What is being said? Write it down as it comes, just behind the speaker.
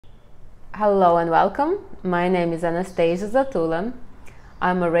Hello and welcome. My name is Anastasia Zatula.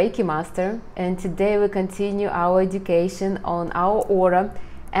 I'm a Reiki master, and today we continue our education on our aura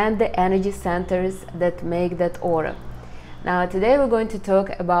and the energy centers that make that aura. Now today we're going to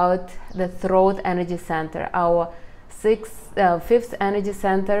talk about the throat energy center, our fifth energy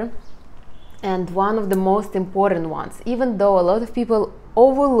center, and one of the most important ones. Even though a lot of people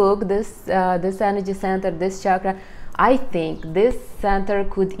overlook this energy center, this chakra, I think this center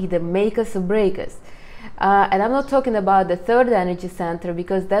could either make us or break us. And I'm not talking about the third energy center,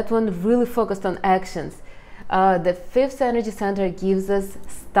 because that one really focused on actions. The fifth energy center gives us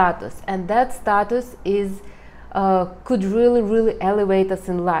status, and that status is could really elevate us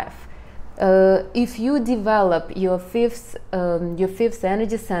in life. If you develop your fifth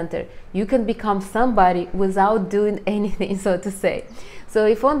energy center, you can become somebody without doing anything, so to say. So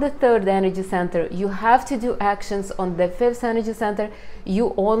if on the third energy center you have to do actions, on the fifth energy center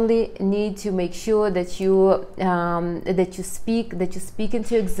you only need to make sure that you speak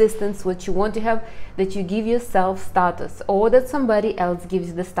into existence what you want to have, that you give yourself status, or that somebody else gives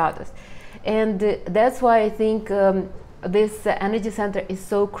you the status. And that's why I think this energy center is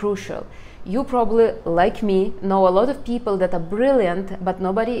so crucial. You probably, like me, know a lot of people that are brilliant, but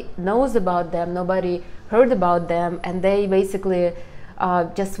nobody knows about them, nobody heard about them, and they basically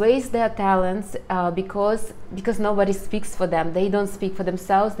just waste their talents because nobody speaks for them. They don't speak for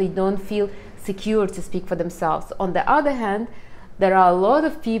themselves, they don't feel secure to speak for themselves. On the other hand, there are a lot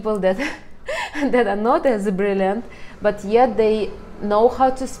of people that that are not as brilliant, but yet they know how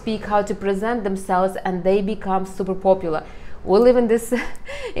to speak, how to present themselves, and they become super popular. We live in this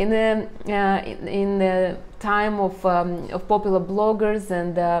in the time of popular bloggers,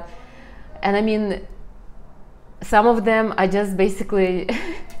 and I mean, some of them are just basically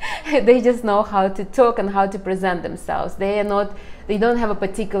they just know how to talk and how to present themselves. They don't have a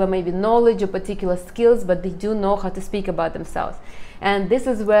particular maybe knowledge or particular skills, but they do know how to speak about themselves. And this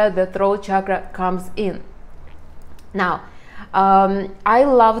is where the throat chakra comes in. Now, I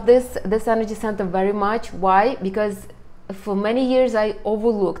love this energy center very much. Why? Because for many years I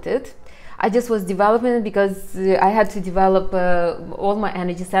overlooked it. I just was developing it because I had to develop all my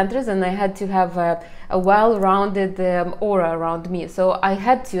energy centers, and I had to have a well-rounded aura around me. So I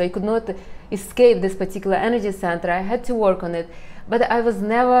could not escape this particular energy center. I had to work on it, but I was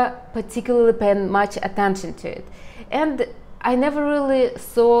never particularly paying much attention to it. And I never really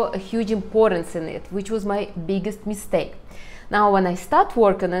saw a huge importance in it, which was my biggest mistake. Now, when I started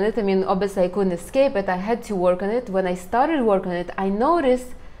working on it, I mean, obviously I couldn't escape it, I had to work on it. When I started working on it, I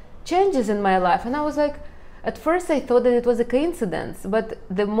noticed changes in my life, and I was like, at first I thought that it was a coincidence, but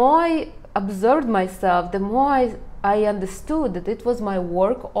the more I observed myself, the more I understood that it was my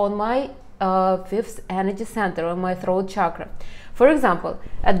work on my fifth energy center, on my throat chakra. For example,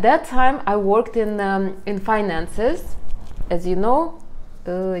 at that time I worked in finances, as you know.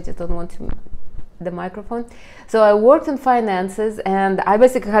 I just don't want the microphone. So I worked in finances, and I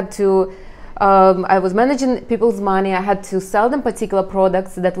basically had to I was managing people's money. I had to sell them particular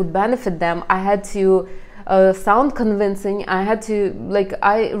products that would benefit them. I had to sound convincing. I had to, like,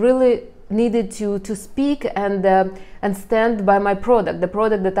 I really needed to speak and stand by my product, the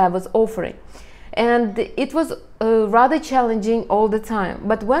product that I was offering. And it was rather challenging all the time.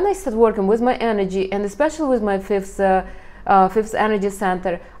 But when I started working with my energy, and especially with my fifth energy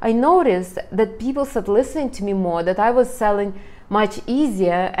center, I noticed that people started listening to me more, that I was selling much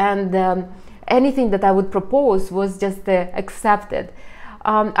easier, and anything that I would propose was just accepted.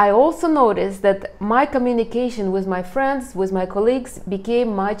 I also noticed that my communication with my friends, with my colleagues,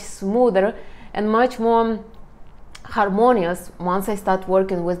 became much smoother and much more harmonious once I started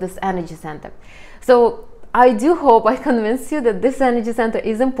working with this energy center. So I do hope I convinced you that this energy center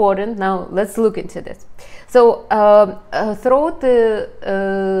is important. Now let's look into this. So throat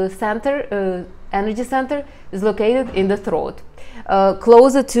energy center is located in the throat,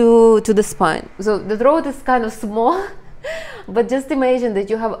 closer to the spine. So the throat is kind of small, but just imagine that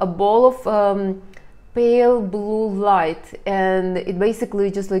you have a ball of pale blue light, and it basically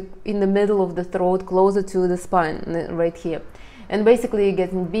just like in the middle of the throat, closer to the spine, right here. And basically you're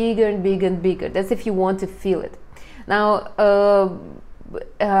getting bigger and bigger and bigger. That's if you want to feel it. Now,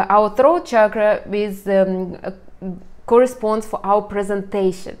 our throat chakra is corresponds for our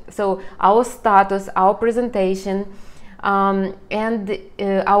presentation. So our status, our presentation, and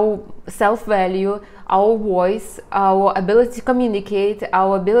our self-value, our voice, our ability to communicate,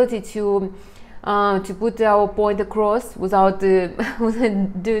 our ability to put our point across without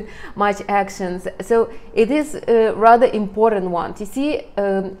doing much actions. So it is a rather important one. You see,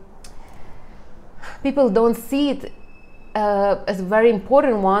 people don't see it a very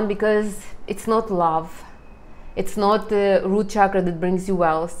important one because it's not love. It's not the root chakra that brings you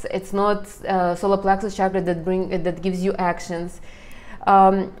wealth. It's not solar plexus chakra that gives you actions.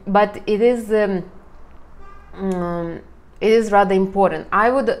 But it is rather important. I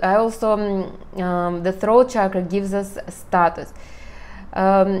also the throat chakra gives us status.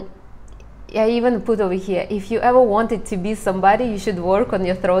 I even put over here, if you ever wanted to be somebody, you should work on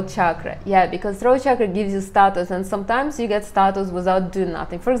your throat chakra. Yeah, because throat chakra gives you status, and sometimes you get status without doing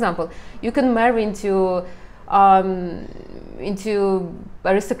nothing. For example, you can marry into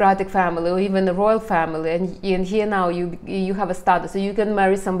aristocratic family or even a royal family, and here now you have a status. So you can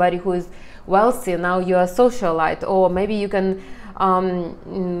marry somebody who is wealthy, now you're a socialite, or maybe you can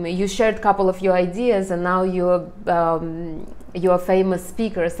you shared a couple of your ideas and now you're a famous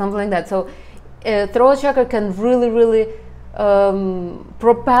speaker, something like that. So throat chakra can really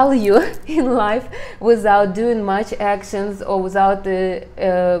propel you in life without doing much actions or without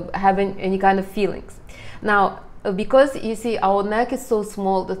having any kind of feelings. Now, because you see our neck is so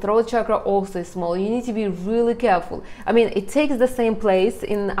small, the throat chakra also is small. You need to be really careful. I mean, it takes the same place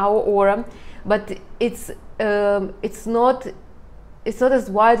in our aura, but it's not as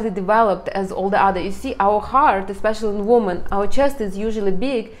widely developed as all the other. You see, our heart, especially in women, our chest is usually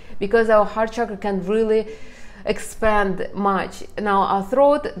big because our heart chakra can really expand much. Now, our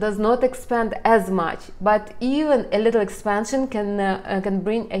throat does not expand as much, but even a little expansion can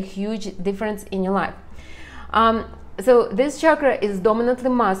bring a huge difference in your life. So this chakra is dominantly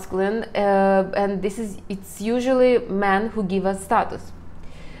masculine, and it's usually men who give us status.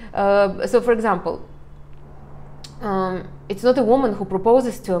 So, for example, it's not a woman who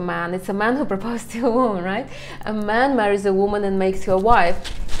proposes to a man, it's a man who proposes to a woman, right? A man marries a woman and makes her wife.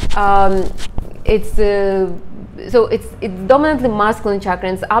 It's dominantly masculine chakra,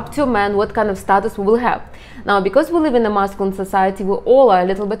 and it's up to a man what kind of status we will have. Now, because we live in a masculine society, we all are a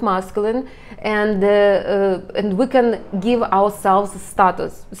little bit masculine, and we can give ourselves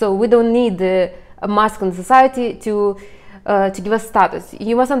status. So we don't need a masculine society to give us status.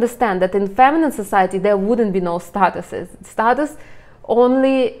 You must understand that in feminine society there wouldn't be no statuses. Status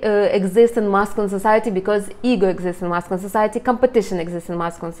only exists in masculine society because ego exists in masculine society, competition exists in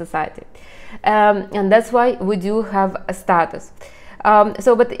masculine society, and that's why we do have a status.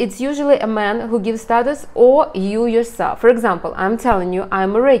 But it's usually a man who gives status, or you yourself. For example, I'm telling you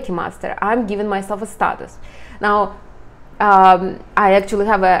I'm a Reiki master, I'm giving myself a status. Now, I actually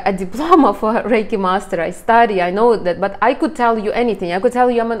have a diploma for Reiki master. I study, I know that, but I could tell you anything. I could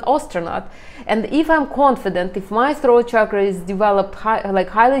tell you I'm an astronaut, and if I'm confident, if my throat chakra is developed,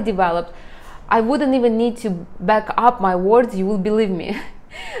 highly developed, I wouldn't even need to back up my words. You will believe me.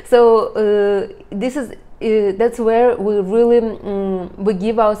 So that's where we really we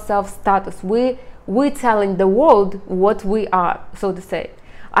give ourselves status. We're telling the world what we are, so to say.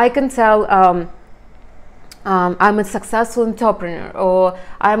 I can tell. I'm a successful entrepreneur, or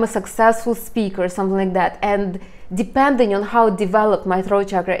I'm a successful speaker, something like that. And depending on how developed my throat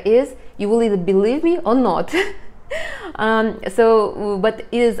chakra is, you will either believe me or not. But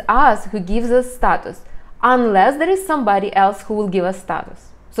it is us who gives us status, unless there is somebody else who will give us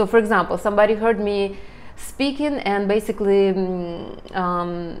status. So, for example, somebody heard me speaking and basically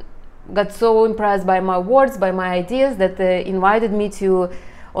got so impressed by my words, by my ideas, that they invited me to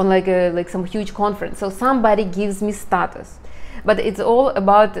on like some huge conference. So somebody gives me status, but it's all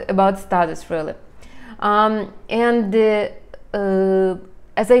about status, really.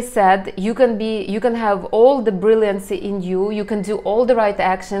 As I said, you can have all the brilliancy in you, you can do all the right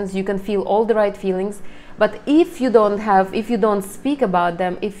actions, you can feel all the right feelings, but if you don't speak about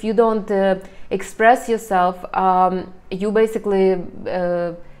them, if you don't express yourself, you basically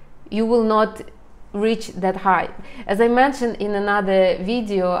you will not reach that high. As I mentioned in another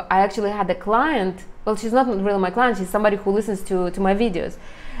video, I actually had a client. Well, she's not really my client, she's somebody who listens to my videos,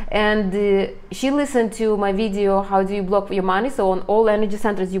 and she listened to my video, how do you block your money. So on all energy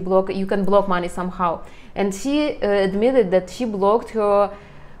centers you can block money somehow, and she admitted that she blocked her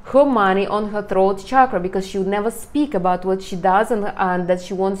money on her throat chakra because she would never speak about what she does, and that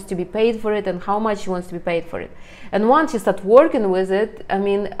she wants to be paid for it and how much she wants to be paid for it. And once she started working with it, I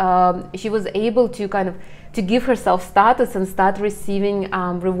mean, she was able to to give herself status and start receiving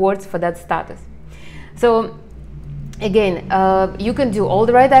rewards for that status. So again, you can do all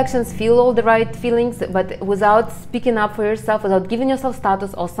the right actions, feel all the right feelings, but without speaking up for yourself, without giving yourself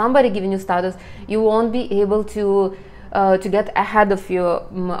status or somebody giving you status, you won't be able to get ahead of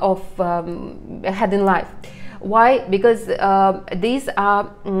ahead in life. Why? Because these are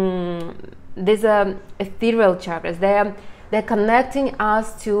ethereal chakras. They're connecting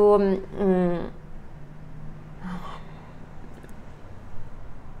us to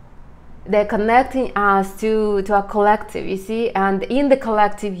they're connecting us to a collective, you see, and in the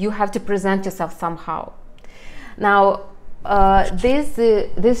collective you have to present yourself somehow. Now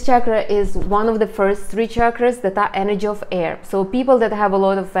this chakra is one of the first 3 chakras that are energy of air. So people that have a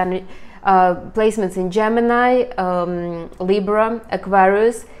lot of placements in Gemini, Libra,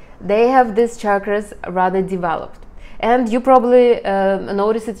 Aquarius, they have these chakras rather developed. And you probably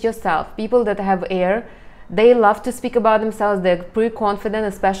notice it yourself. People that have air, they love to speak about themselves. They're pretty confident,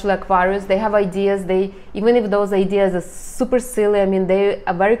 especially Aquarius. They have ideas. They, even if those ideas are super silly, I mean, they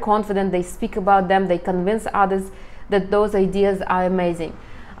are very confident. They speak about them. They convince others that those ideas are amazing.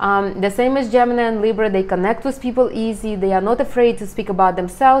 The same as Gemini and Libra, they connect with people easy. They are not afraid to speak about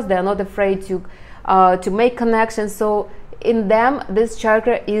themselves. They are not afraid to make connections. So in them, this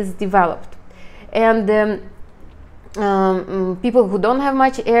chakra is developed. And people who don't have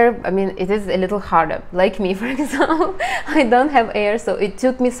much air, I mean, it is a little harder. Like me, for example, I don't have air, so it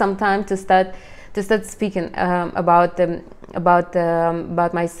took me some time to start speaking about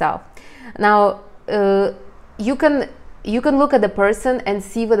myself. Now, you can look at the person and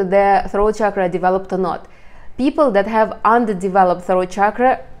see whether their throat chakra developed or not. People that have underdeveloped throat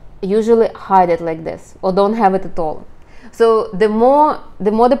chakra usually hide it like this, or don't have it at all. So the more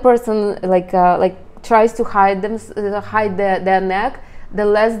the person tries to hide their neck, the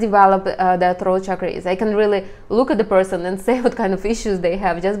less developed their throat chakra is. I can really look at the person and say what kind of issues they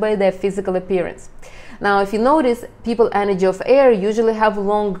have just by their physical appearance. Now, if you notice, people energy of air usually have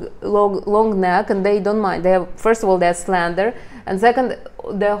long neck, and they don't mind. They have, first of all, they're slender, and second,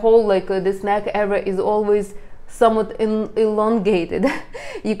 their whole this neck area is always somewhat elongated.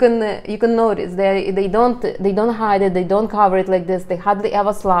 you can notice they don't hide it, they don't cover it like this, they hardly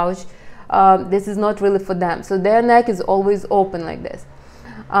ever slouch. This is not really for them, so their neck is always open like this.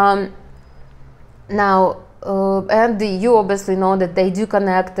 And you obviously know that they do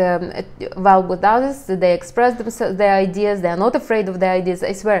connect well with others. They express themselves, their ideas. They are not afraid of their ideas.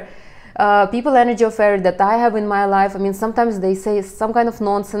 I swear, people energy of air that I have in my life, I mean, sometimes they say some kind of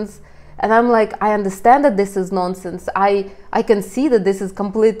nonsense, and I'm like, I understand that this is nonsense. I can see that this is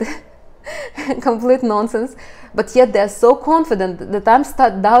complete nonsense, but yet they're so confident that I'm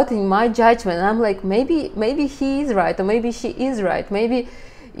start doubting my judgment. And I'm like, maybe he is right, or maybe she is right. Maybe,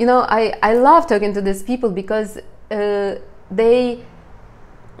 you know, I love talking to these people because they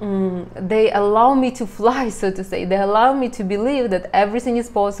allow me to fly, so to say. They allow me to believe that everything is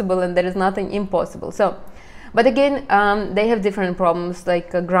possible and there is nothing impossible. So, but again, they have different problems,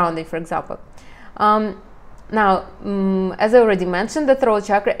 like grounding, for example. Now, as I already mentioned, the throat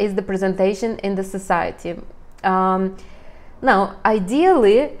chakra is the presentation in the society. Now,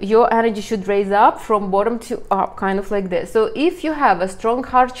 ideally, your energy should raise up from bottom to up, kind of like this. So if you have a strong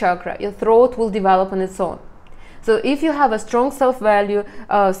heart chakra, your throat will develop on its own. So if you have a strong self-value,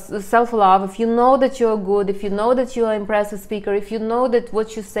 self-love, if you know that you're good, if you know that you're an impressive speaker, if you know that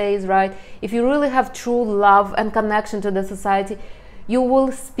what you say is right, if you really have true love and connection to the society, you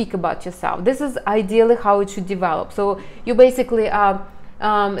will speak about yourself. This is ideally how it should develop. So you basically are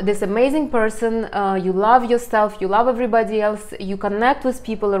this amazing person, you love yourself, you love everybody else, you connect with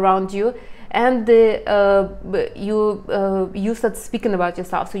people around you, and you start speaking about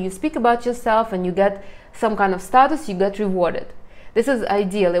yourself. So you speak about yourself and you get some kind of status, you get rewarded. This is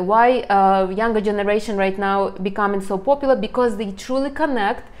ideally why younger generation right now becoming so popular, because they truly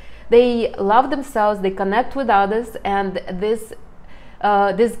connect, they love themselves, they connect with others, and this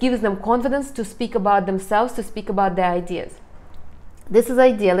gives them confidence to speak about themselves, to speak about their ideas. This is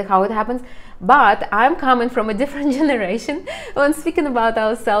ideally how it happens, but I'm coming from a different generation when speaking about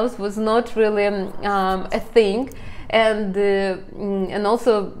ourselves was not really a thing, and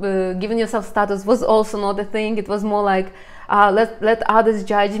also giving yourself status was also not a thing. It was more like let others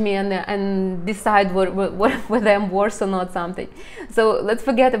judge me and decide whether I'm worse or not, something. So let's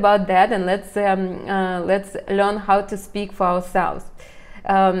forget about that, and let's learn how to speak for ourselves.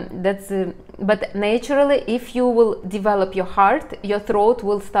 But naturally, if you will develop your heart, your throat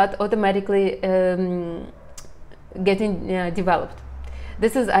will start automatically getting developed.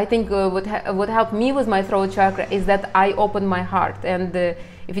 This is, I think, what helped me with my throat chakra is that I opened my heart. And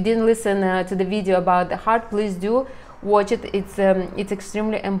if you didn't listen to the video about the heart, please do watch it. It's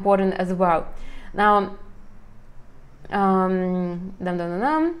extremely important as well. Now,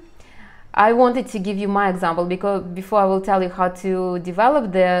 I wanted to give you my example, because before I will tell you how to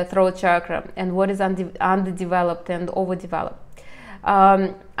develop the throat chakra and what is underdeveloped and overdeveloped.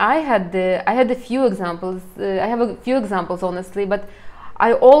 I had a few examples. I have a few examples, honestly, but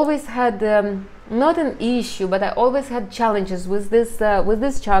I always had not an issue, but I always had challenges with this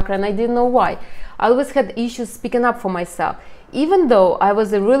chakra, and I didn't know why. I always had issues speaking up for myself. even though I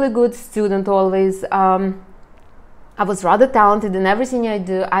was a really good student always, I was rather talented in everything I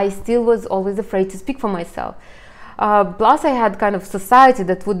do, I still was always afraid to speak for myself. Plus I had kind of society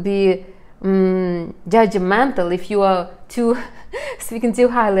that would be judgmental if you are too speaking too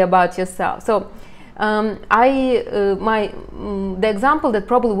highly about yourself. So the example that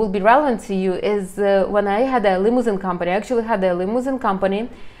probably will be relevant to you is when I had a limousine company. I actually had a limousine company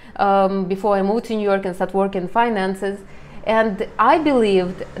before I moved to New York and started working in finances, and I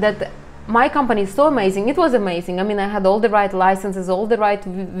believed that my company is so amazing. It was amazing. I mean, I had all the right licenses, all the right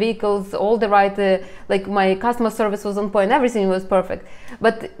vehicles, all the right, like my customer service was on point, everything was perfect.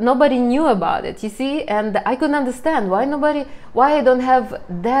 But nobody knew about it, you see? And I couldn't understand why I don't have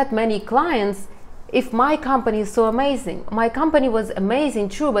that many clients if my company is so amazing. My company was amazing,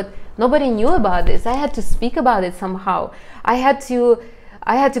 true, but nobody knew about this. I had to speak about it somehow. I had to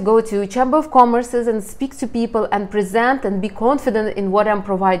go to Chamber of Commerces and speak to people and present and be confident in what I'm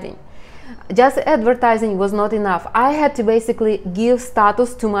providing. Just advertising was not enough. I had to basically give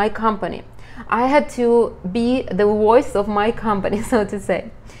status to my company. I had to be the voice of my company, so to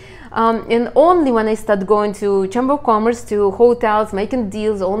say. And only when I started going to Chamber of Commerce, to hotels, making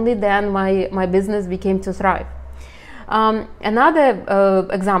deals, only then my business became to thrive. Another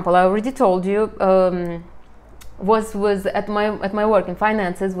example I already told you was at my work in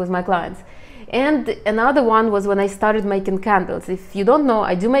finances with my clients. And another one was when I started making candles. If you don't know,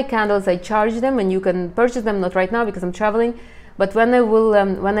 I do make candles. I charge them, and you can purchase them. Not right now because I'm traveling, but when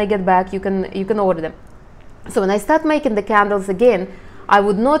I get back, you can order them. So when I start making the candles again, I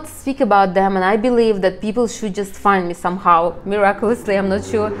would not speak about them, and I believe that people should just find me somehow, miraculously. I'm not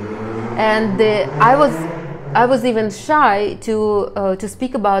sure. And I was even shy to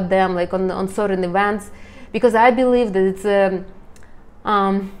speak about them, like on certain events, because I believe that it's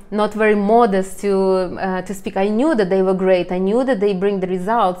not very modest to speak. I knew that they were great. I knew that they bring the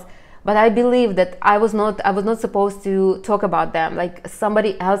results, but I believe that I was not supposed to talk about them. Like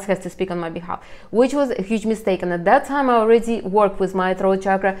somebody else has to speak on my behalf, which was a huge mistake. And at that time, I already worked with my throat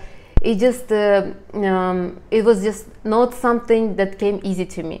chakra. It just it was just not something that came easy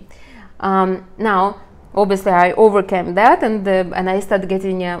to me. Now, obviously, I overcame that, and I started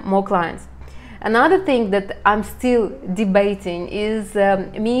getting more clients. Another thing that I'm still debating is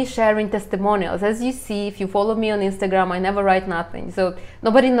me sharing testimonials. As you see, if you follow me on Instagram, I never write nothing. So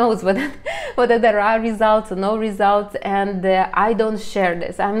nobody knows whether there are results or no results, and I don't share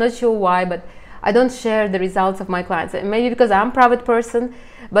this. I'm not sure why, but I don't share the results of my clients. Maybe because I'm a private person,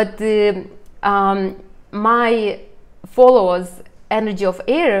 but my followers, energy of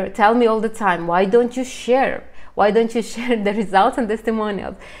air, tell me all the time, why don't you share? Why don't you share the results and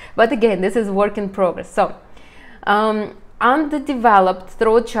testimonials? But again, this is work in progress. So, underdeveloped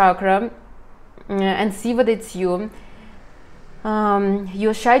throat chakra, and see what it's you.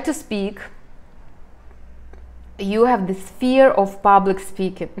 You're shy to speak. You have this fear of public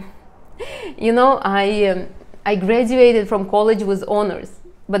speaking. You know, I graduated from college with honors,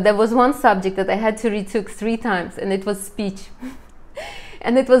 but there was one subject that I had to retake 3 times, and it was speech.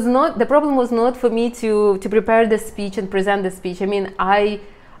 And it was not, the problem was not for me to prepare the speech and present the speech. I mean, I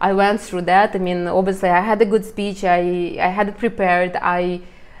went through that. I mean, obviously I had a good speech. I had it prepared. I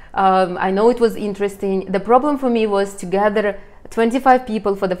know it was interesting. The problem for me was to gather 25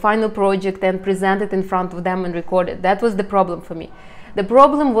 people for the final project and present it in front of them and record it. That was the problem for me. The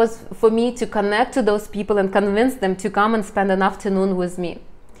problem was for me to connect to those people and convince them to come and spend an afternoon with me.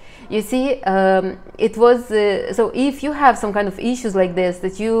 You see, it was, so if you have some kind of issues like this,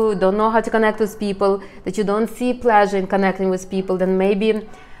 that you don't know how to connect with people, that you don't see pleasure in connecting with people, then maybe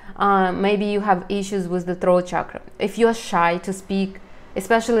you have issues with the throat chakra. If you are shy to speak,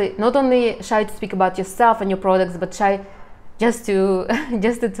 especially not only shy to speak about yourself and your products, but shy just to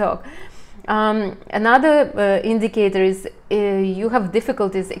talk. Another indicator is you have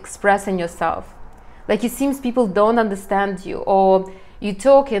difficulties expressing yourself. Like it seems people don't understand you, or you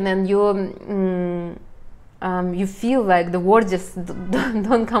talking and you feel like the words just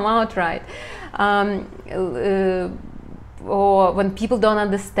don't come out right, or when people don't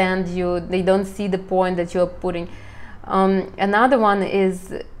understand you, they don't see the point that you're putting. Another one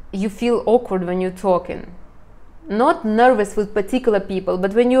is you feel awkward when you're talking. Not nervous with particular people,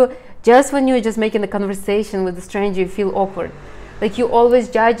 but when you're just making a conversation with a stranger, you feel awkward. Like you always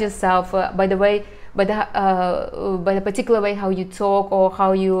judge yourself by the particular way how you talk or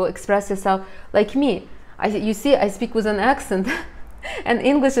how you express yourself. Like me, you see, I speak with an accent, and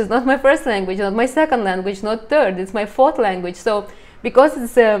English is not my first language, not my second language, not third. It's my 4th language. So because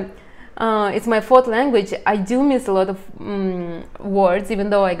it's my 4th language, I do miss a lot of words. Even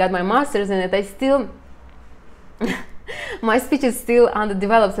though I got my master's in it, I still my speech is still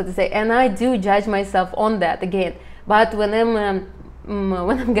underdeveloped, so to say, and I do judge myself on that again. But when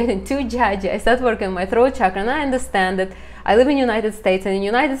I'm getting too judgy, I start working on my throat chakra, and I understand that I live in the United States, and in the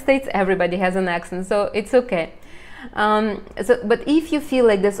United States everybody has an accent, so it's okay. But if you feel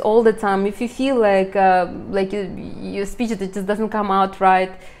like this all the time, if you feel like your speech just doesn't come out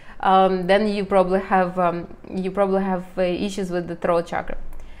right, then you probably have issues with the throat chakra.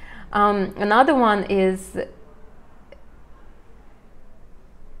 Another one is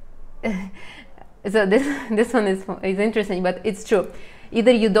so this one is interesting, but it's true.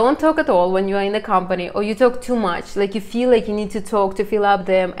 Either you don't talk at all when you are in a company, or you talk too much. Like you feel like you need to talk to fill up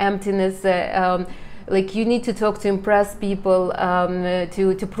the emptiness. Like you need to talk to impress people,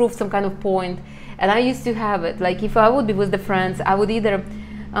 to prove some kind of point. And I used to have it. Like if I would be with the friends, I would either.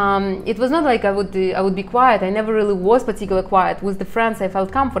 It was not like I would be quiet. I never really was particularly quiet. With the friends, I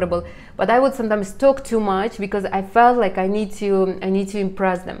felt comfortable, but I would sometimes talk too much because I felt like I need to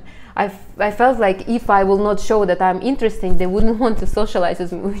impress them. I felt like if I will not show that I'm interesting, they wouldn't want to socialize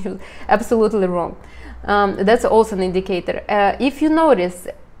with me, which was absolutely wrong. That's also an indicator. If you notice,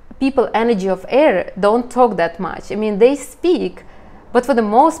 people energy of air don't talk that much. I mean, they speak, but for the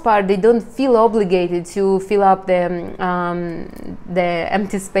most part, they don't feel obligated to fill up the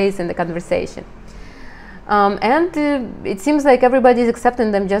empty space in the conversation. And it seems like everybody is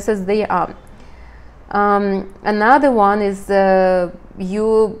accepting them just as they are. Another one is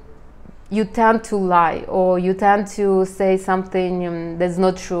you tend to lie, or you tend to say something that's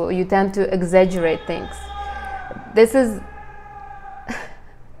not true. You tend to exaggerate things. This is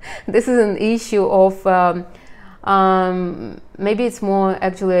this is an issue of maybe it's more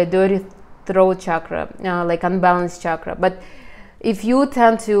actually a dirty throat chakra, like unbalanced chakra. But if you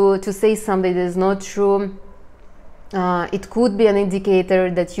tend to say something that is not true, it could be an indicator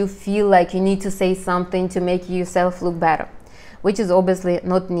that you feel like you need to say something to make yourself look better, which is obviously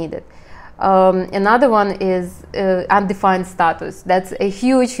not needed. Another one is undefined status. That's a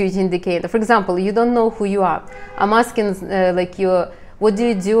huge indicator. For example, you don't know who you are. I'm asking what do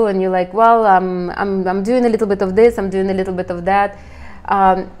you do? And you're like, well, I'm doing a little bit of this, I'm doing a little bit of that.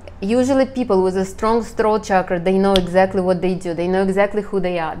 Usually people with a strong throat chakra, they know exactly what they do. They know exactly who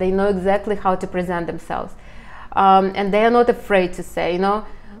they are. They know exactly how to present themselves. And they are not afraid to say, I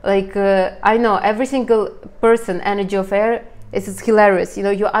know every single person, energy of air, it's hilarious.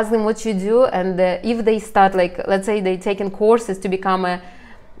 You ask them what you do, and if they start, like, let's say they taken courses to become I'm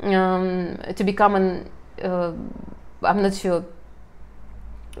not sure,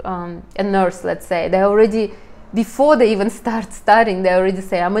 a nurse, let's say, they already, before they even start studying, they already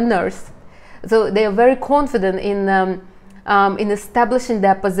say, I'm a nurse. So they are very confident in establishing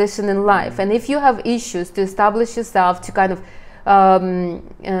their position in life. And if you have issues to establish yourself, to kind of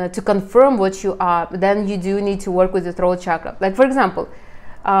to confirm what you are, then you do need to work with the throat chakra. Like, for example,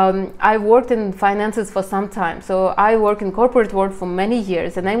 I worked in finances for some time, so I work in corporate world for many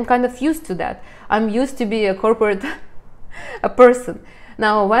years, and I'm kind of used to that. I'm used to be a corporate a person.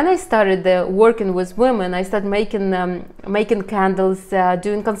 Now, when I started working with women, I started making candles,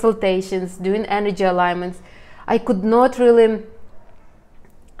 doing consultations, doing energy alignments. I could not really,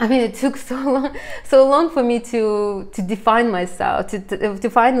 I mean, it took so long for me to define myself, to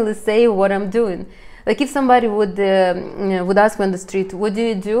finally say what I'm doing. Like if somebody would ask me on the street, what do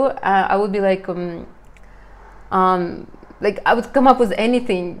you do? I would be like I would come up with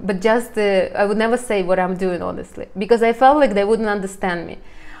anything, but just I would never say what I'm doing, honestly, because I felt like they wouldn't understand me.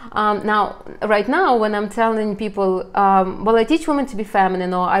 Now, right now, when I'm telling people, well, I teach women to be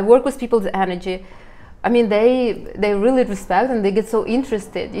feminine, or I work with people's energy, I mean, they really respect and they get so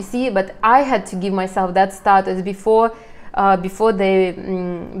interested, you see. But I had to give myself that status before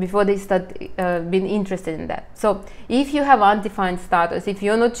they start being interested in that. So if you have undefined status, if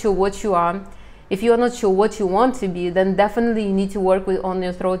you're not sure what you are, if you're not sure what you want to be, then definitely you need to work on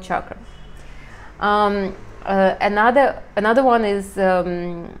your throat chakra. Another one is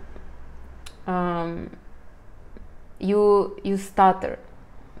you stutter.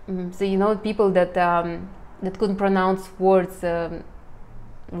 So people that couldn't pronounce words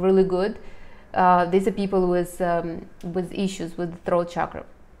really good. These are people with issues with the throat chakra.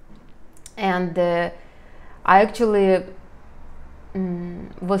 And I actually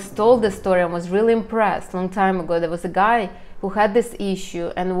was told the story and was really impressed. Long time ago, there was a guy who had this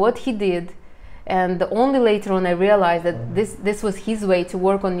issue, and what he did, and only later on I realized that this was his way to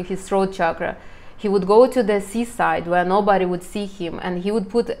work on his throat chakra. He would go to the seaside where nobody would see him, and he would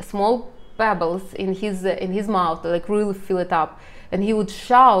put small pebbles in his mouth, like really fill it up, and he would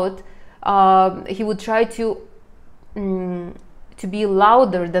shout. He would try to be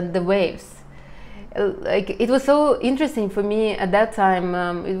louder than the waves. like it was so interesting for me at that time.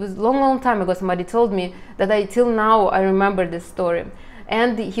 It was long time ago. Somebody told me that till now I remember this story,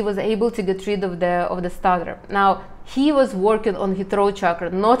 and he was able to get rid of the stutter. Now he was working on his throat chakra,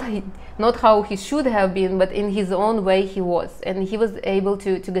 not how he should have been, but in his own way he was, and he was able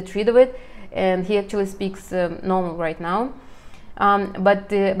to get rid of it, and he actually speaks normal right now.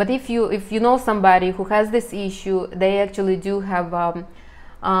 But if you know somebody who has this issue, they actually do have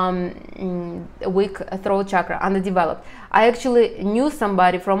weak throat chakra, underdeveloped. I actually knew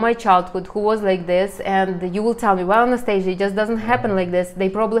somebody from my childhood who was like this, and you will tell me, well, Anastasia, it just doesn't happen like this. They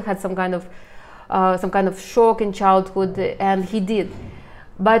probably had some kind of shock in childhood, and he did.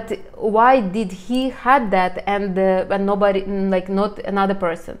 But why did he had that and nobody, like not another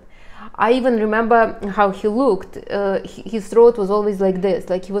person? I even remember how he looked. His throat was always like this,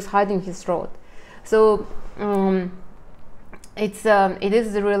 like he was hiding his throat. So it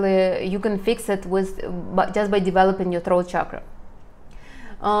is really, you can fix it with just by developing your throat chakra.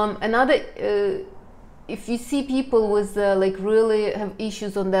 Another, if you see people with like really have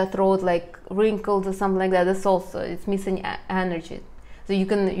issues on their throat, like wrinkles or something like that, that's also, it's missing energy. So you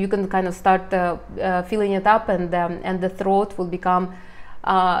can kind of start filling it up, and the throat will become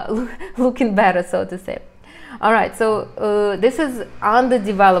looking better, so to say. All right, so this is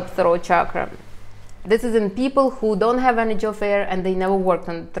underdeveloped throat chakra. This is in people who don't have energy of air and they never worked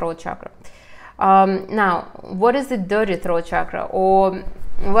on the throat chakra. Now, what is the dirty throat chakra? Or,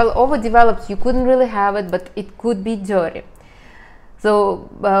 well, overdeveloped, you couldn't really have it, but it could be dirty. So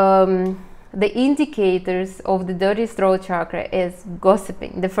the indicators of the dirty throat chakra is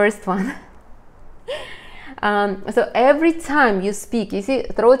gossiping, the first one. So every time you speak, you see,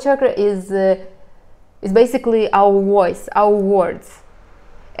 throat chakra is basically our voice, our words.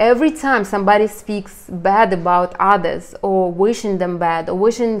 Every time somebody speaks bad about others, or wishing them bad, or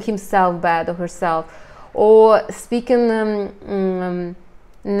wishing himself bad or herself, or speaking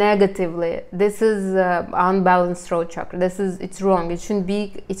negatively, this is unbalanced throat chakra. It's wrong. It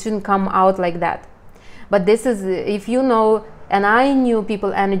shouldn't come out like that. But this is, if you know, and I knew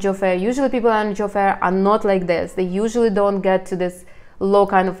people energy of air, usually people energy of air are not like this. They usually don't get to this low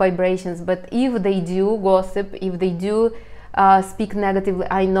kind of vibrations. But if they do gossip, if they do speak negatively,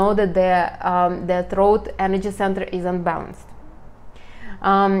 I know that their throat energy center is unbalanced.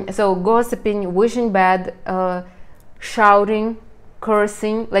 So gossiping, wishing bad, shouting,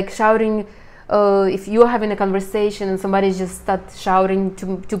 cursing, like shouting. If you're having a conversation and somebody just starts shouting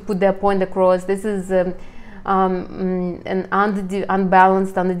to put their point across, this is an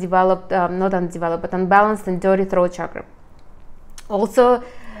unbalanced, underdeveloped, not undeveloped, but unbalanced and dirty throat chakra. Also,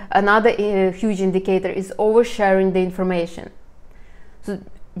 another huge indicator is oversharing the information. So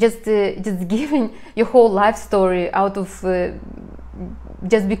just giving your whole life story out of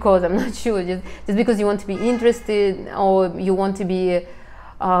just because, I'm not sure, just because you want to be interested, or you want to be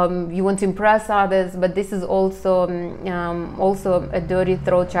you want to impress others. But this is also also a dirty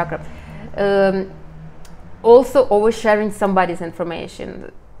throat chakra. Also oversharing somebody's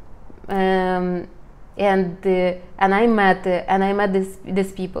information. And I met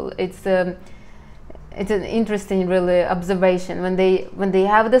these people. It's an interesting, really, observation when they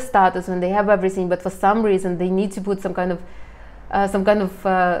have the status, when they have everything, but for some reason they need to put some kind of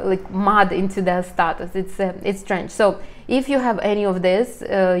like mud into their status. It's strange. So if you have any of this,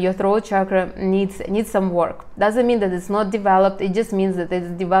 your throat chakra needs some work. Doesn't mean that it's not developed. It just means that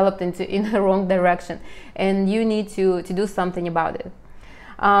it's developed in the wrong direction, and you need to do something about it.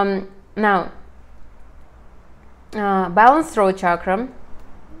 Now. Balanced throat chakra.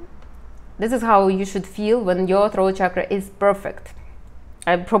 This is how you should feel when your throat chakra is perfect.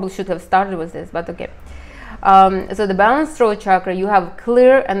 I probably should have started with this, but okay. So the balanced throat chakra, you have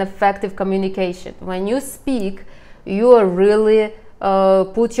clear and effective communication. When you speak, you are really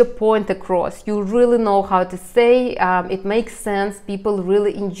put your point across. You really know how to say. It makes sense. People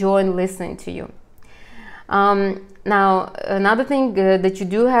really enjoy listening to you. Now, another thing that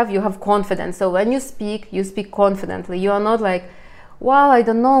you have confidence. So when you speak confidently. You are not like, well, I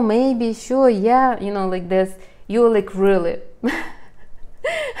don't know, maybe, sure, yeah, like this. You're like really.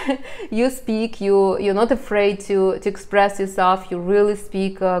 You speak, you're not afraid to express yourself. You really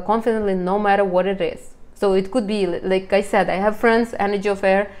speak confidently, no matter what it is. So it could be, like I said, I have friends, energy of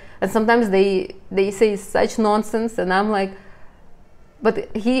air, and sometimes they say such nonsense, and I'm like,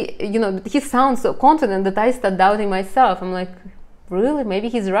 but he sounds so confident that I start doubting myself. I'm like, really? Maybe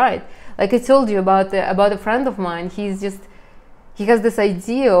he's right. Like I told you about a friend of mine. He has this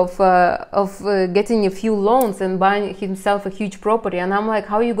idea of getting a few loans and buying himself a huge property. And I'm like,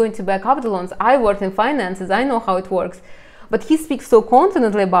 how are you going to back up the loans? I worked in finances. I know how it works. but he speaks so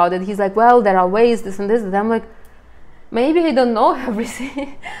confidently about it. He's like, well, there are ways, this and this, that I'm like, maybe I don't know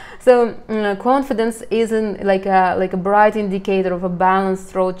everything. So confidence isn't like a bright indicator of a balanced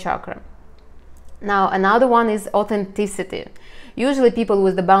throat chakra. Now another one is authenticity. Usually people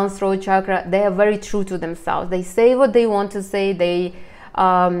with the balanced throat chakra, they are very true to themselves. They say what they want to say. They're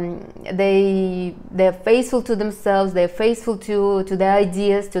faithful to themselves. They're faithful to their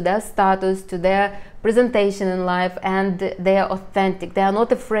ideas, to their status, to their presentation in life, and they are authentic. They are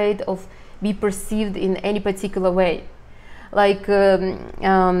not afraid of be perceived in any particular way. Like a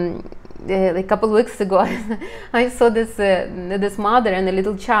couple of weeks ago, I saw this mother and a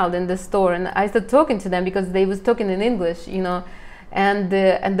little child in the store, and I started talking to them because they was talking in English, you know, and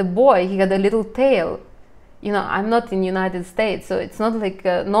the boy, he had a little tail. You know, I'm not in the United States, so it's not like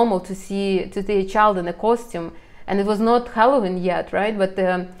normal to see a child in a costume, and it was not Halloween yet, right? But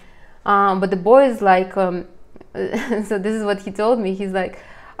the boy is like, so this is what he told me. He's like,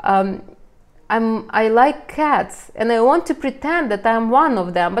 I like cats, and I want to pretend that I'm one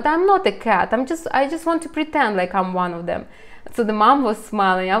of them, but I'm not a cat. I just want to pretend like I'm one of them. So the mom was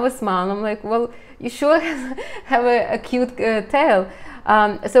smiling, I was smiling. I'm like, well, you sure have a cute tail.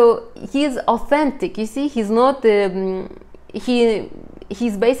 So he's authentic. You see, he's not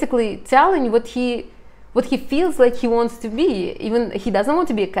he's basically telling what he feels like he wants to be. Even he doesn't want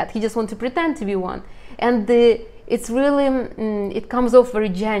to be a cat. He just wants to pretend to be one. And it's really it comes off very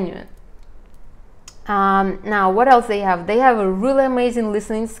genuine. Now, what else they have? They have a really amazing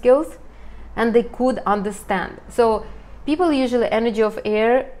listening skills, and they could understand. So people usually energy of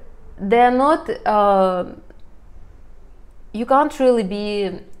air, they're not. You can't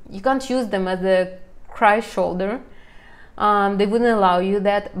use them as a cry shoulder. They wouldn't allow you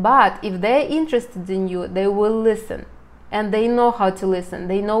that. But if they're interested in you, they will listen, and they know how to listen.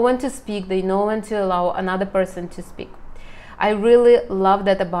 They know when to speak. They know when to allow another person to speak. I really love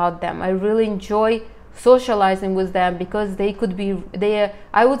that about them. I really enjoy socializing with them because I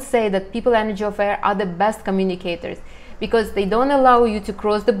would say that people energy of air are the best communicators, because they don't allow you to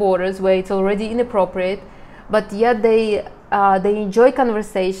cross the borders where it's already inappropriate, but yet they enjoy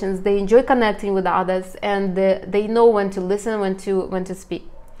conversations, they enjoy connecting with others, and they know when to listen, when to speak.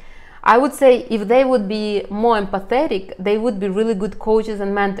 I would say if they would be more empathetic, they would be really good coaches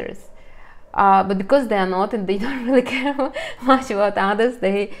and mentors. But because they are not, and they don't really care much about others,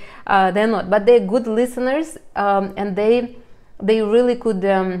 they're not. But they're good listeners, and they really could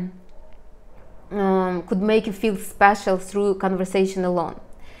make you feel special through conversation alone.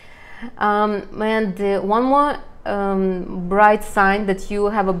 And one more bright sign that you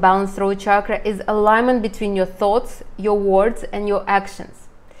have a balanced throat chakra is alignment between your thoughts, your words, and your actions.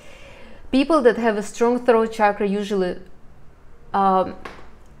 People that have a strong throat chakra usually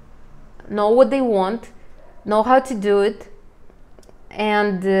know what they want, know how to do it,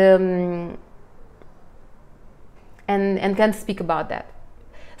 and can speak about that.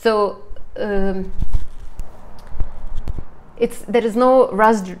 So there is no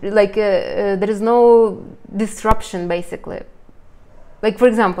there is no disruption, basically. Like, for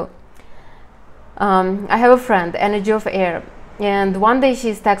example, I have a friend, energy of air, and one day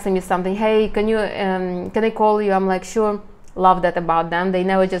she's texting me something. Hey, can I call you? I'm like, sure. Love that about them. They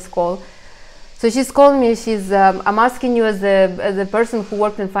never just call. So she's calling me. I'm asking you as a person who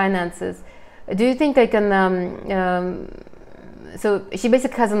worked in finances, do you think I can? So she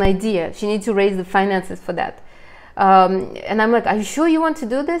basically has an idea. She needs to raise the finances for that. And I'm like, are you sure you want to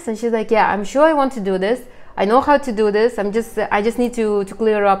do this? And she's like, yeah, I'm sure I want to do this. I know how to do this. I just need to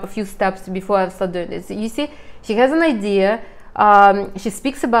clear up a few steps before I start doing this. You see, she has an idea. She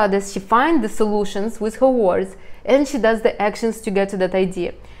speaks about this. She finds the solutions with her words, and she does the actions to get to that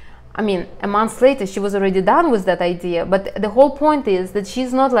idea. I mean, a month later, she was already done with that idea. But the whole point is that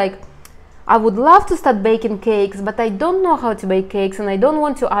she's not like, I would love to start baking cakes, but I don't know how to bake cakes, and I don't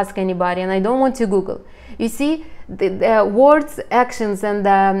want to ask anybody, and I don't want to Google. You see, the words, actions, and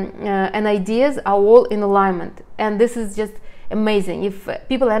ideas are all in alignment, and this is just amazing. If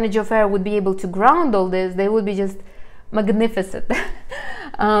people energy of air would be able to ground all this, they would be just magnificent.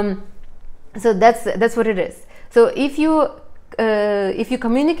 So that's what it is. So if you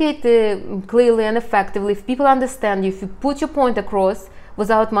communicate clearly and effectively, if people understand you, if you put your point across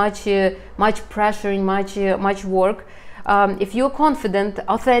without much pressure and much work, if you're confident,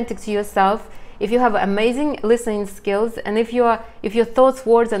 authentic to yourself, if you have amazing listening skills, and if your thoughts,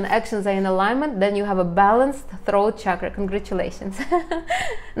 words, and actions are in alignment, then you have a balanced throat chakra. Congratulations.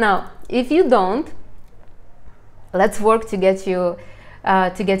 Now, if you don't, let's work to get you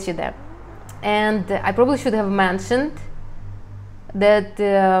there. And I probably should have mentioned that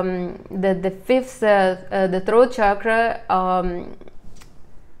that the fifth, the throat chakra,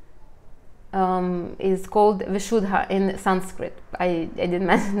 is called Vishuddha in Sanskrit. I didn't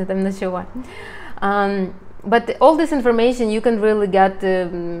mention it, I'm not sure why. But all this information you can really get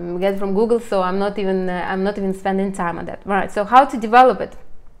from Google, so I'm not even spending time on that. Right. So how to develop it?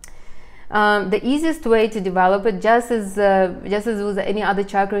 The easiest way to develop it, just as with any other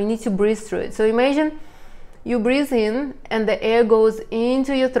chakra, you need to breathe through it. So imagine you breathe in and the air goes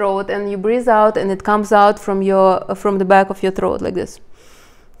into your throat, and you breathe out and it comes out from the back of your throat like this.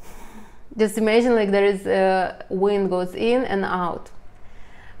 Just imagine like there is wind goes in and out.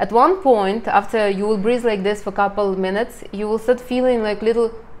 At one point, after you will breathe like this for a couple of minutes, you will start feeling like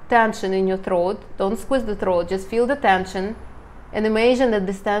little tension in your throat. Don't squeeze the throat, just feel the tension and imagine that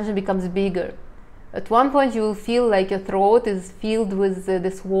this tension becomes bigger. At one point you will feel like your throat is filled with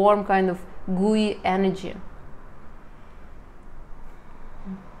this warm kind of gooey energy.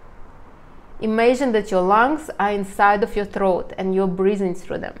 Imagine that your lungs are inside of your throat and you're breathing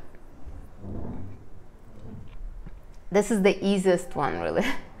through them. This is the easiest one, really.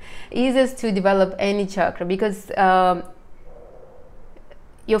 Easiest to develop any chakra, because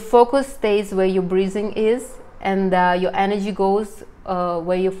your focus stays where your breathing is, and your energy goes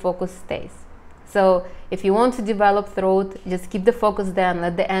where your focus stays. So if you want to develop throat, just keep the focus there and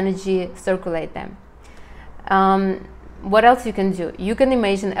let the energy circulate them. What else you can do? You can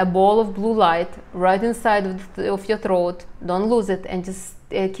imagine a ball of blue light right inside of your throat. Don't lose it, and just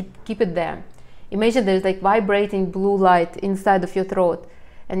keep it there. Imagine there's like vibrating blue light inside of your throat,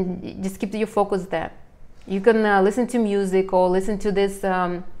 and just keep your focus there. You can listen to music or listen to this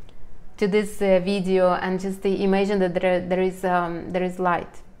video, and just imagine that there is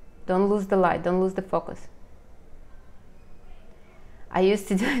light. Don't lose the light. Don't lose the focus. I used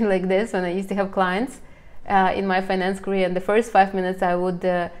to do it like this when I used to have clients in my finance career. And the first 5 minutes, I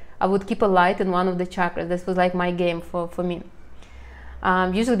would keep a light in one of the chakras. This was like my game for me.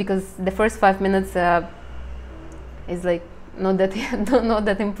 Usually because the first 5 minutes is like not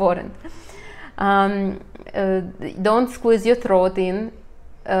that important. Don't squeeze your throat in.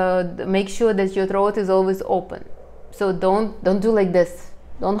 Make sure that your throat is always open. So don't do like this.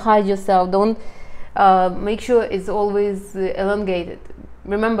 Don't hide yourself. Don't make sure it's always elongated.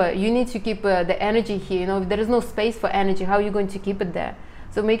 Remember, you need to keep the energy here. You know, if there is no space for energy, how are you going to keep it there?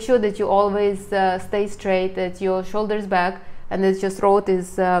 So make sure that you always stay straight, that your shoulders back, and that your throat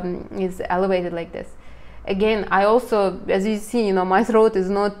is elevated like this. Again, I also, as you see, you know, my throat is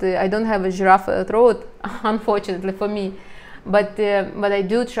not. I don't have a giraffe throat, unfortunately for me, but I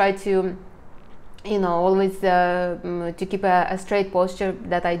do try to, you know, always to keep a straight posture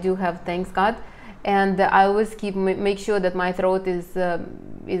that I do have, thanks God, and I always make sure that my throat is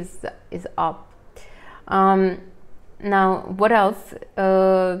up. Now, what else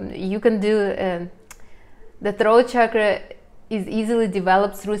you can do? The throat chakra is easily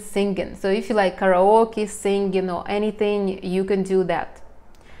developed through singing. So if you like karaoke, singing, or anything, you can do that.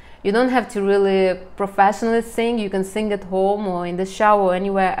 You don't have to really professionally sing. You can sing at home or in the shower or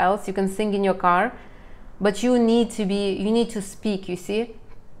anywhere else. You can sing in your car, but you need to speak. You see,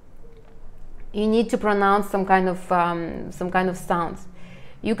 you need to pronounce some kind of sounds.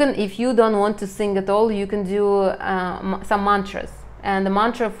 You can, if you don't want to sing at all, you can do some mantras. And the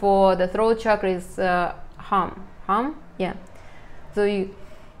mantra for the throat chakra is hum. Hum, yeah. So you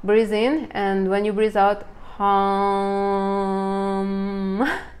breathe in, and when you breathe out, hum.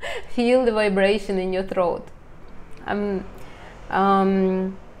 Feel the vibration in your throat. You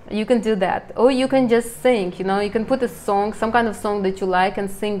can do that, or you can just sing. You know, you can put a song, some kind of song that you like,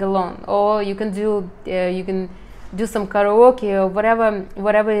 and sing along. Or you can do some karaoke or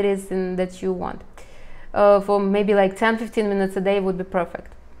whatever it is that you want. For maybe like 10-15 minutes a day would be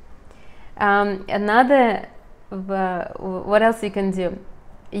perfect. What else you can do?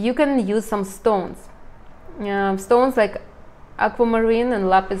 You can use some stones. Stones like aquamarine and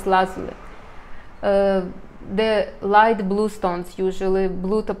lapis lazuli. The light blue stones, usually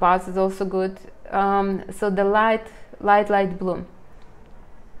blue topaz is also good. So the light blue.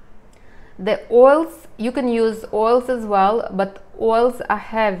 The oils, you can use oils as well, but oils are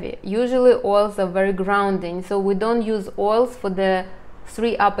heavy. Usually oils are very grounding, so we don't use oils for the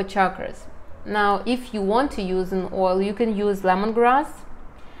 3 upper chakras. Now, if you want to use an oil, you can use lemongrass.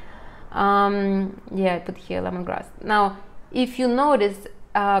 Yeah, I put here lemongrass. Now, if you notice,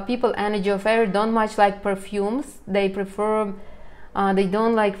 people energy of air don't much like perfumes. They prefer, they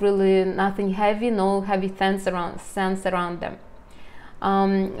don't like really nothing heavy, no heavy scents around them.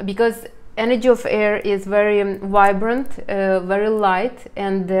 Because energy of air is very vibrant, very light,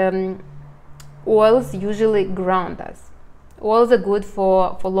 and oils usually ground us. Oils are good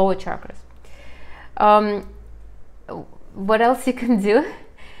for lower chakras. What else you can do?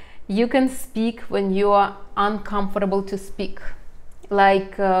 You can speak when you are uncomfortable to speak.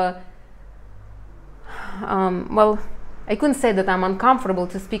 Like, well, I couldn't say that I'm uncomfortable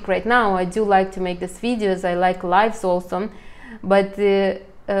to speak right now. I do like to make these videos. I like lives also. But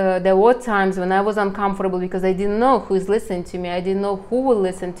there were times when I was uncomfortable because I didn't know who is listening to me. I didn't know who will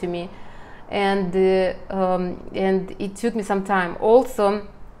listen to me. And it took me some time. Also,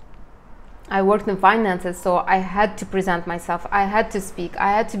 I worked in finances, so I had to present myself. I had to speak.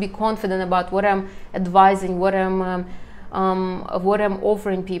 I had to be confident about what I'm advising, what I'm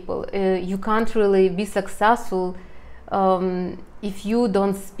offering people. You can't really be successful if you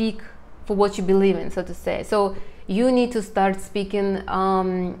don't speak for what you believe in, so to say. So you need to start speaking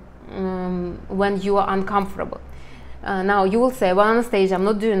when you are uncomfortable. Now you will say, well, Anastasia, I'm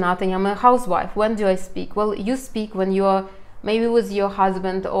not doing nothing. I'm a housewife. When do I speak? Well, you speak when you are maybe with your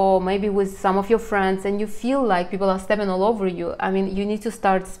husband or maybe with some of your friends and you feel like people are stepping all over you. I mean, you need to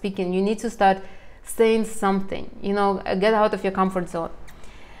start speaking. You need to start saying something, you know, get out of your comfort zone.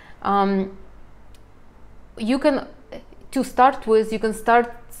 You can, to start with, you can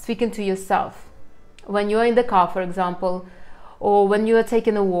start speaking to yourself. When you are in the car, for example, or when you are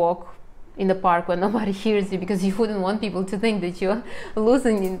taking a walk in the park when nobody hears you because you wouldn't want people to think that you're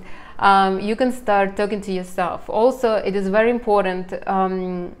losing it. You can start talking to yourself. Also, it is very important,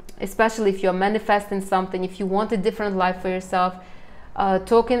 especially if you're manifesting something, if you want a different life for yourself,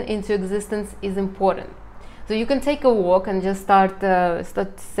 talking into existence is important. So you can take a walk and just start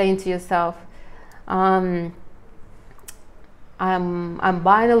saying to yourself, I'm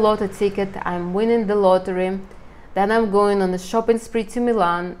buying a lotto ticket, I'm winning the lottery, then I'm going on a shopping spree to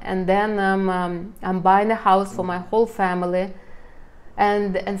Milan, and then I'm buying a house for my whole family,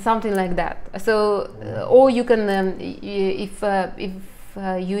 and something like that. So, or you can, if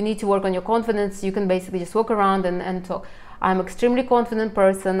you need to work on your confidence, you can basically just walk around and talk. I'm an extremely confident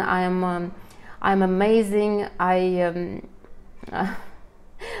person. I'm amazing.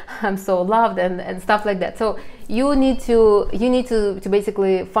 I'm so loved, and stuff like that. So you need to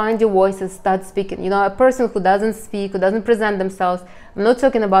basically find your voice and start speaking. You know, a person who doesn't speak, who doesn't present themselves, I'm not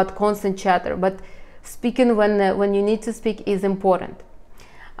talking about constant chatter, but speaking when you need to speak is important.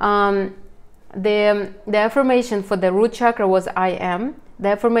 The affirmation for the root chakra was I am. The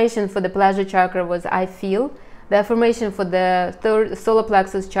affirmation for the pleasure chakra was I feel. The affirmation for the third solar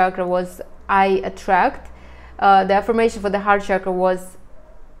plexus chakra was I attract. The affirmation for the heart chakra was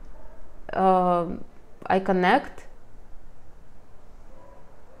I connect.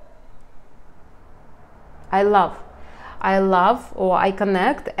 I love, or I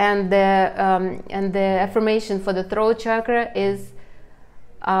connect. And the affirmation for the throat chakra is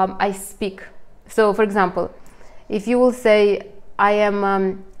I speak. So, for example, if you will say I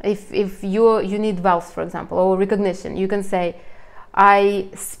am, if you need wealth, for example, or recognition, you can say I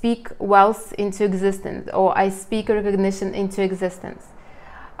speak wealth into existence, or I speak recognition into existence.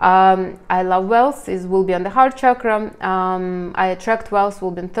 I love wealth will be on the heart chakra. I attract wealth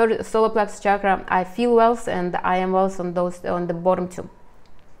will be in third solar plexus chakra. I feel wealth, and I am wealth on the bottom two.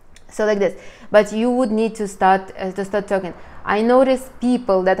 So like this. But you would need to start talking. I notice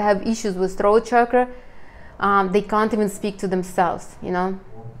people that have issues with throat chakra, they can't even speak to themselves. You know,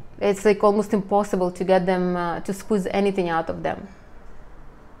 it's like almost impossible to get them to squeeze anything out of them.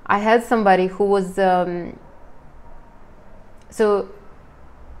 I had somebody who was so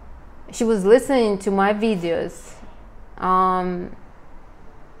she was listening to my videos, and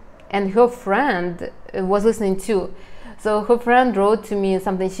her friend was listening too. So her friend wrote to me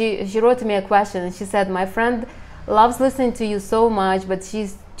something. She wrote to me a question, and she said, "My friend loves listening to you so much, but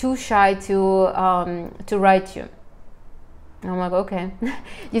she's too shy to write you." And I'm like, okay.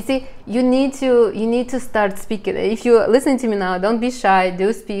 You see, you need to start speaking. If you're listening to me now, don't be shy.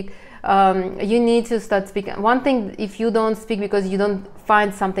 Do speak. You need to start speaking. One thing, if you don't speak because you don't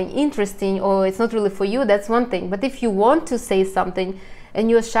find something interesting or it's not really for you, that's one thing. But if you want to say something and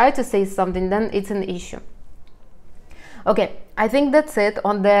you're shy to say something, then it's an issue. Okay, I think that's it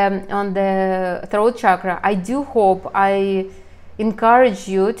on the throat chakra. I do hope, I encourage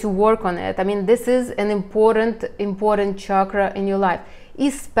you to work on it. I mean, this is an important chakra in your life,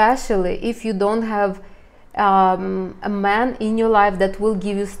 especially if you don't have a man in your life that will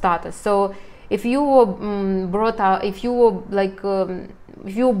give you status. So if you were brought up, if you were like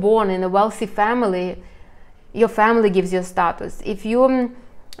if you were born in a wealthy family, your family gives you status. If you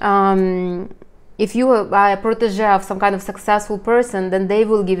are a protege of some kind of successful person, then they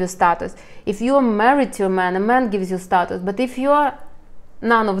will give you status. If you are married to a man gives you status. But if you are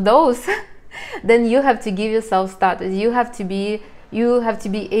none of those, then you have to give yourself status. You have to be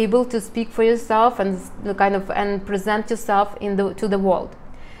able to speak for yourself and kind of and present yourself to the world.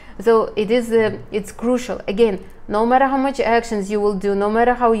 So it's crucial. Again, no matter how much actions you will do, no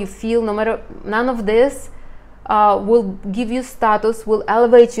matter how you feel, none of this will give you status, will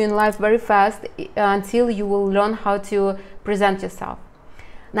elevate you in life very fast until you will learn how to present yourself.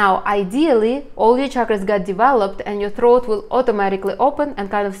 Now, ideally, all your chakras got developed and your throat will automatically open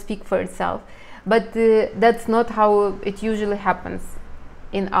and kind of speak for itself. But that's not how it usually happens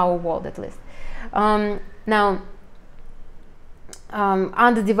in our world, at least.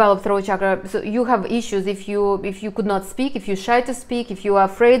 Underdeveloped throat chakra, so you have issues if you could not speak, if you're shy to speak, if you are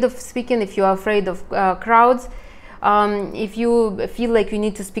afraid of speaking, if you are afraid of crowds, if you feel like you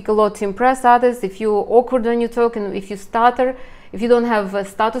need to speak a lot to impress others, if you're awkward when you talk, and if you stutter, if you don't have a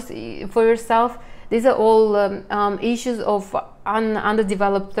status for yourself. These are all issues of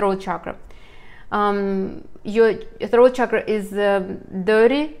underdeveloped throat chakra. Your throat chakra is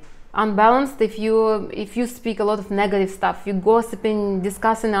dirty, unbalanced if you speak a lot of negative stuff, you're gossiping,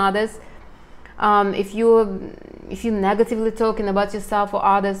 discussing others, if you negatively talking about yourself or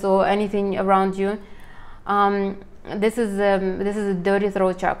others or anything around you. This is a dirty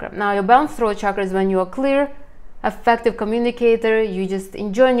throat chakra. Now, your balanced throat chakra is when you are clear, effective communicator, you just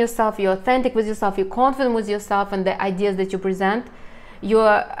enjoying yourself, you're authentic with yourself, you're confident with yourself and the ideas that you present.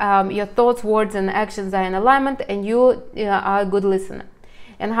 Your thoughts, words and actions are in alignment, and you are a good listener.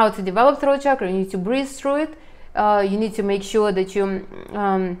 And how to develop throat chakra? You need to breathe through it. You need to make sure that you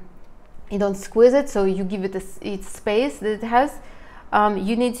don't squeeze it, so you give it its space that it has.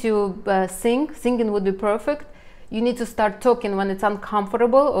 You need to sing. Singing would be perfect. You need to start talking when it's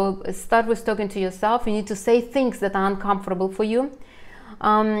uncomfortable, or start with talking to yourself. You need to say things that are uncomfortable for you.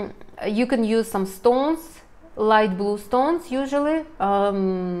 You can use some stones, light blue stones usually,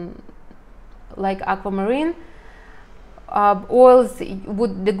 like aquamarine. Oils,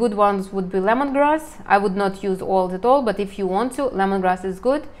 the good ones would be lemongrass. I would not use oils at all, but if you want to, lemongrass is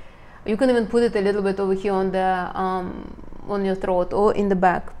good. You can even put it a little bit over here on the on your throat or in the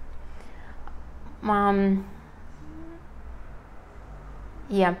back.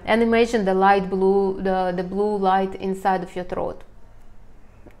 Yeah, and imagine the light blue, the blue light inside of your throat,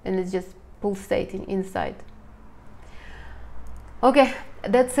 and it's just pulsating inside. Okay,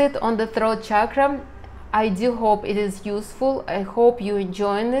 that's it on the throat chakra. I do hope it is useful. I hope you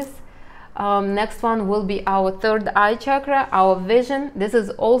enjoying this. Next one will be our third eye chakra, our vision. This is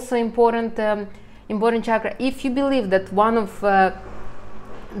also important chakra. If you believe that one of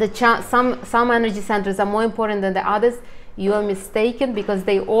some energy centers are more important than the others, you are mistaken, because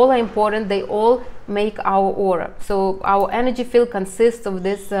they all are important. They all make our aura. So our energy field consists of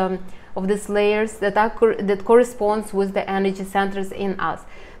these layers that corresponds with the energy centers in us.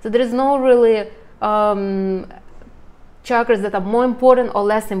 So there is no really chakras that are more important or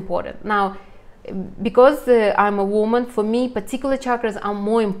less important. Now, because I'm a woman, for me particular chakras are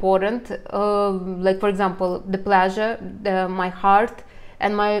more important, like for example the pleasure, my heart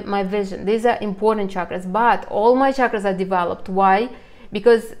and my vision. These are important chakras, but all my chakras are developed. Why?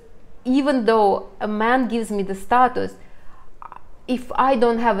 Because even though a man gives me the status, if I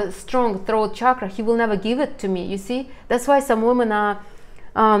don't have a strong throat chakra, he will never give it to me. You see, that's why some women are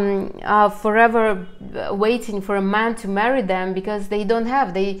forever waiting for a man to marry them, because they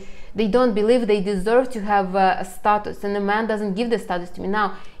don't believe they deserve to have a status, and the man doesn't give the status to me.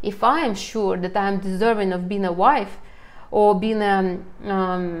 Now, if I am sure that I am deserving of being a wife or being a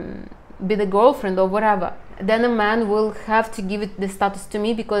girlfriend or whatever, then a man will have to give it the status to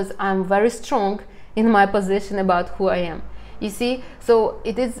me, because I'm very strong in my position about who I am. You see, so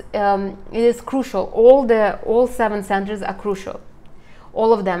it is crucial. All 7 centers are crucial.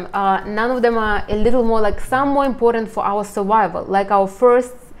 All of them. None of them are a little more, like some more important for our survival. Like our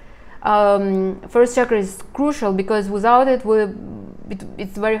first chakra is crucial, because without it,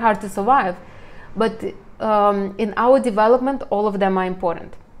 it's very hard to survive. But in our development, all of them are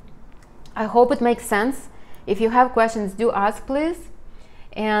important. I hope it makes sense. If you have questions, do ask, please.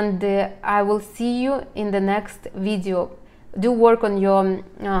 And I will see you in the next video. Do work on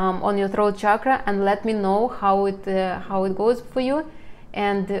your throat chakra and let me know how it goes for you,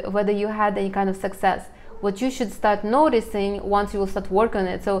 and whether you had any kind of success. What you should start noticing once you will start working on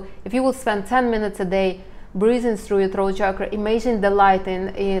it. So if you will spend 10 minutes a day breathing through your throat chakra, imagine the light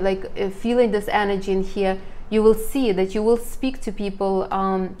and feeling this energy in here, you will see that you will speak to people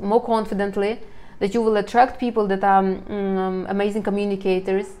more confidently, that you will attract people that are amazing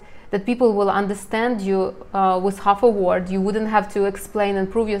communicators, that people will understand you with half a word. You wouldn't have to explain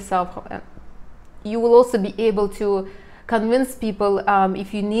and prove yourself. You will also be able to convince people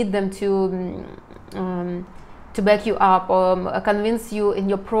if you need them to back you up, or convince you in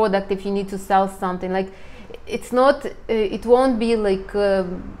your product if you need to sell something. Like, it's not, it won't be like,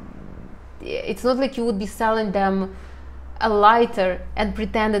 it's not like you would be selling them a lighter and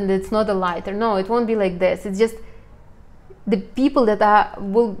pretending that it's not a lighter. No, it won't be like this. It's just the people that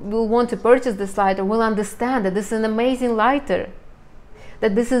will want to purchase this lighter will understand that this is an amazing lighter,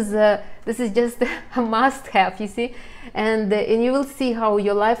 that this is just a must-have, you see, and you will see how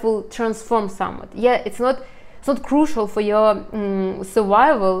your life will transform somewhat. Yeah, it's not crucial for your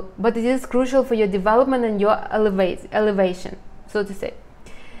survival, but it is crucial for your development and your elevation, so to say.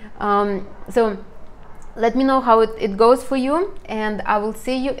 So let me know how it goes for you, and I will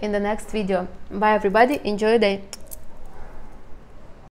see you in the next video. Bye everybody, enjoy your day.